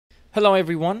Hello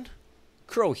everyone,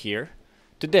 Crow here.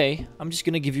 Today, I'm just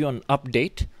gonna give you an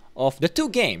update of the two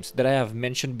games that I have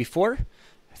mentioned before.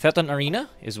 Thetan Arena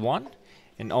is one,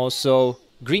 and also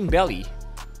Green Belly.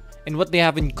 And what they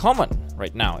have in common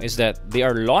right now is that they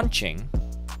are launching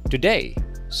today.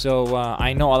 So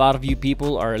I know a lot of you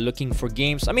people are looking for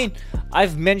games. I mean,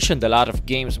 I've mentioned a lot of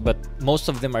games, but most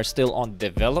of them are still on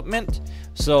development.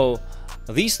 So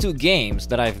these two games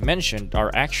that I've mentioned are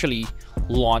actually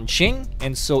launching,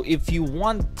 and so if you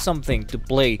want something to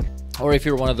play, or if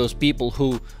you're one of those people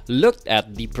who looked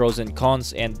at the pros and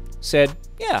cons and said,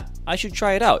 yeah, I should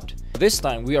try it out, this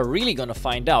time we are really gonna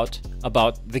find out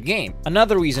about the game.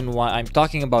 Another reason why I'm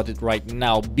talking about it right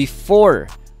now before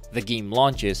the game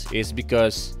launches is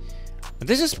because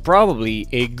this is probably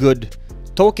a good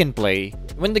token play.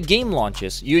 When the game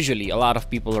launches, usually a lot of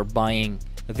people are buying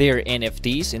their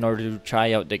NFTs in order to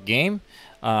try out the game.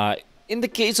 In the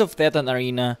case of Thetan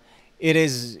Arena, it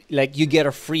is like you get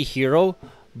a free hero,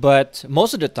 but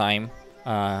most of the time,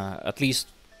 at least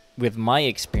with my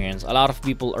experience, a lot of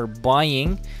people are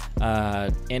buying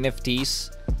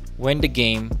NFTs when the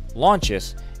game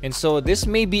launches. And so this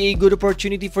may be a good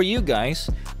opportunity for you guys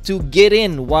to get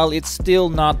in while it's still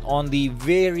not on the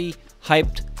very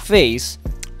hyped phase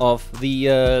of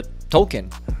the token,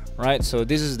 right? So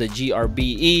this is the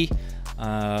GRBE.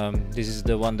 This is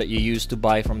the one that you use to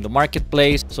buy from the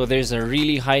marketplace. So there's a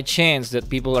really high chance that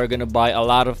people are gonna buy a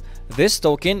lot of this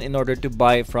token in order to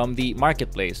buy from the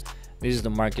marketplace. This is the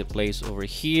marketplace over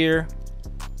here.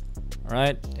 All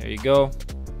right, there you go.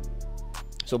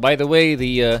 So by the way,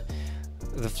 the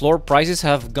floor prices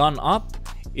have gone up.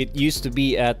 It used to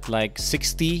be at like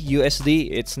 60 USD.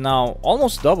 It's now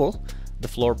almost double the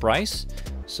floor price.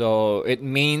 So it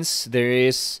means there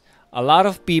is a lot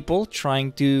of people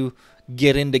trying to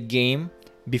get in the game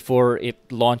before it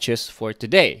launches for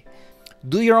today.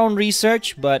 Do your own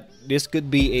research, but this could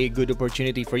be a good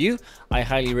opportunity for you. I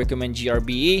highly recommend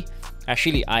GRBE.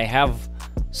 Actually, I have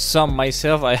some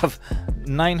myself. I have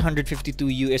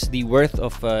 952 USD worth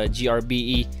of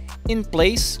GRBE in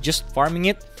place, just farming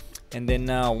it. And then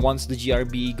once the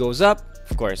GRBE goes up,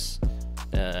 of course,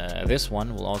 this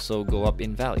one will also go up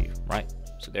in value, right?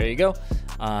 So there you go.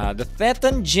 The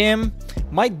Thetan gem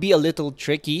might be a little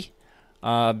tricky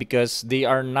because they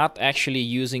are not actually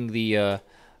using the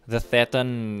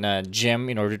Thetan gem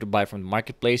in order to buy from the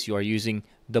marketplace. You are using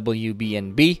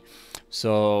WBNB.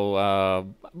 So,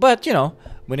 but you know,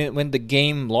 when the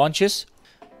game launches,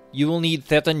 you will need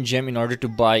Thetan gem in order to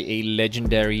buy a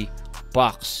legendary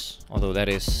box. Although that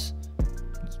is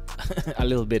a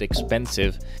little bit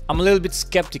expensive. I'm a little bit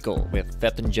skeptical with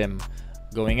Thetan gem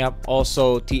going up.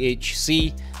 Also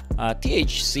THC.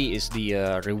 THC is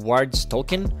the rewards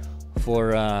token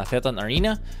for Thetan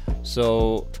Arena.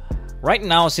 So right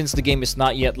now, since the game is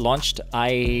not yet launched,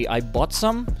 I bought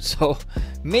some. So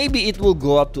maybe it will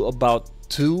go up to about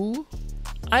 2.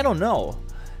 I don't know.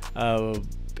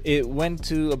 It went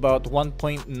to about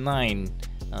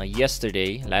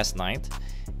 1.9 last night.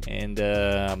 And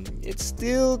it's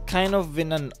still kind of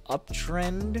in an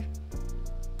uptrend.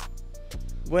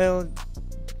 Well,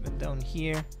 down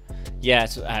here, yeah,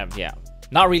 it's yeah,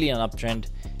 not really an uptrend.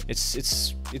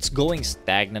 It's going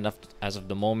stagnant as of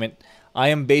the moment. I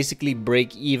am basically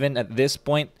break even at this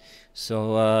point,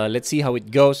 so let's see how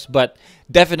it goes. But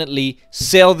definitely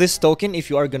sell this token if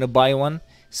you are gonna buy one.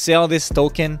 Sell this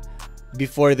token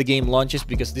before the game launches,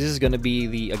 because this is gonna be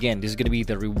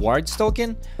the rewards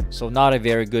token. So not a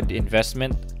very good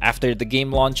investment. After the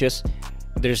game launches,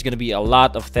 there's gonna be a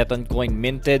lot of Thetan coin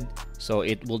minted, so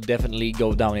it will definitely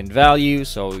go down in value.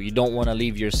 So you don't want to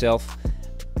leave yourself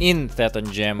in Thetan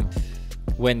gem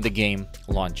when the game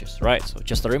launches, right? So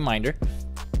just a reminder.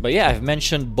 But yeah, I've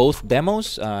mentioned both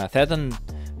demos.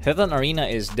 Thetan Arena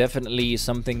is definitely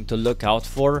something to look out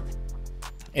for.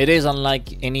 It is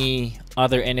unlike any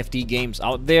other NFT games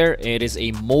out there. It is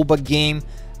a MOBA game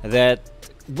that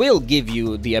will give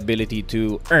you the ability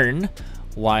to earn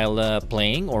while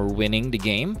playing or winning the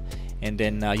game. And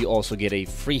then you also get a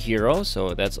free hero,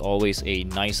 so that's always a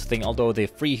nice thing, although the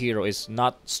free hero is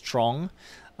not strong.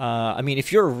 I mean,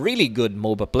 if you're a really good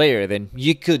MOBA player, then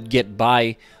you could get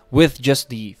by with just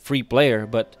the free player,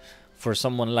 but for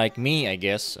someone like me, I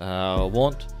guess,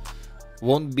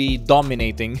 won't be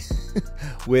dominating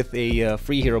with a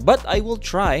free hero. But I will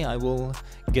try. I will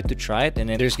get to try it. And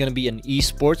then there's gonna be an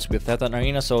esports with Thetan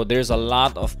Arena, so there's a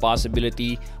lot of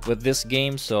possibility with this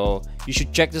game. So you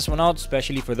should check this one out,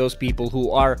 especially for those people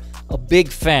who are a big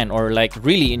fan or like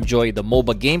really enjoy the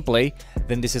MOBA gameplay.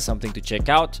 Then this is something to check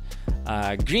out.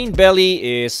 Green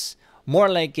Belly is more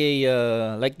like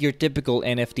a like your typical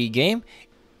NFT game.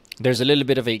 There's a little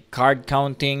bit of a card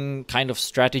counting kind of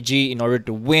strategy in order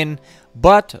to win,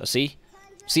 but see,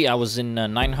 I was in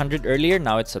 900 earlier.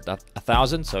 Now it's at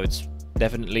 1,000, so it's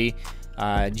definitely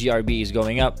GRB is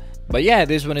going up. But yeah,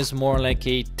 this one is more like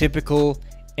a typical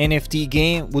NFT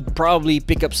game. Would probably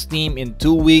pick up steam in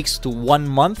 2 weeks to 1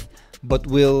 month, but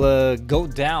will go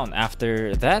down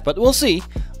after that. But we'll see.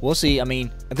 We'll see. I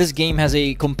mean, this game has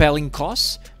a compelling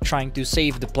cause, trying to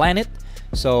save the planet.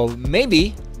 So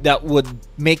maybe that would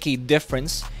make a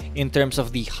difference in terms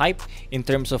of the hype, in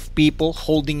terms of people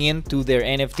holding in to their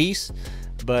NFTs.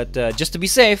 But just to be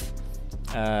safe,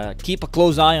 keep a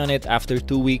close eye on it after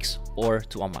 2 weeks or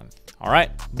to a month.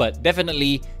 Alright, but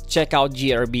definitely check out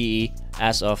GRBE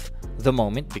as of the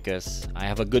moment, because I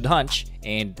have a good hunch,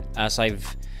 and as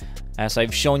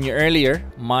I've shown you earlier,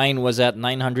 mine was at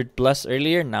 900 plus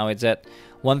earlier. Now it's at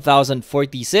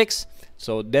 1046.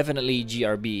 So definitely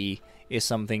GRBE is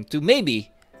something to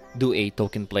maybe do a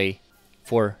token play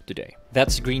for today.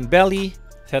 That's Green Beli,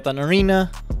 Thetan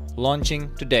Arena,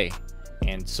 launching today.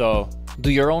 And so do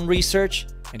your own research,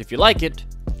 and if you like it,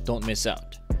 don't miss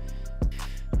out.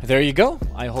 There you go.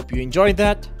 I hope you enjoyed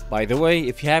that. By the way,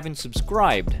 if you haven't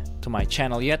subscribed to my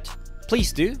channel yet,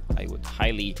 please do. I would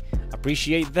highly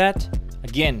appreciate that.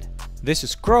 Again, this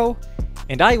is Crow,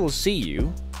 and I will see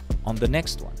you on the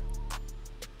next one.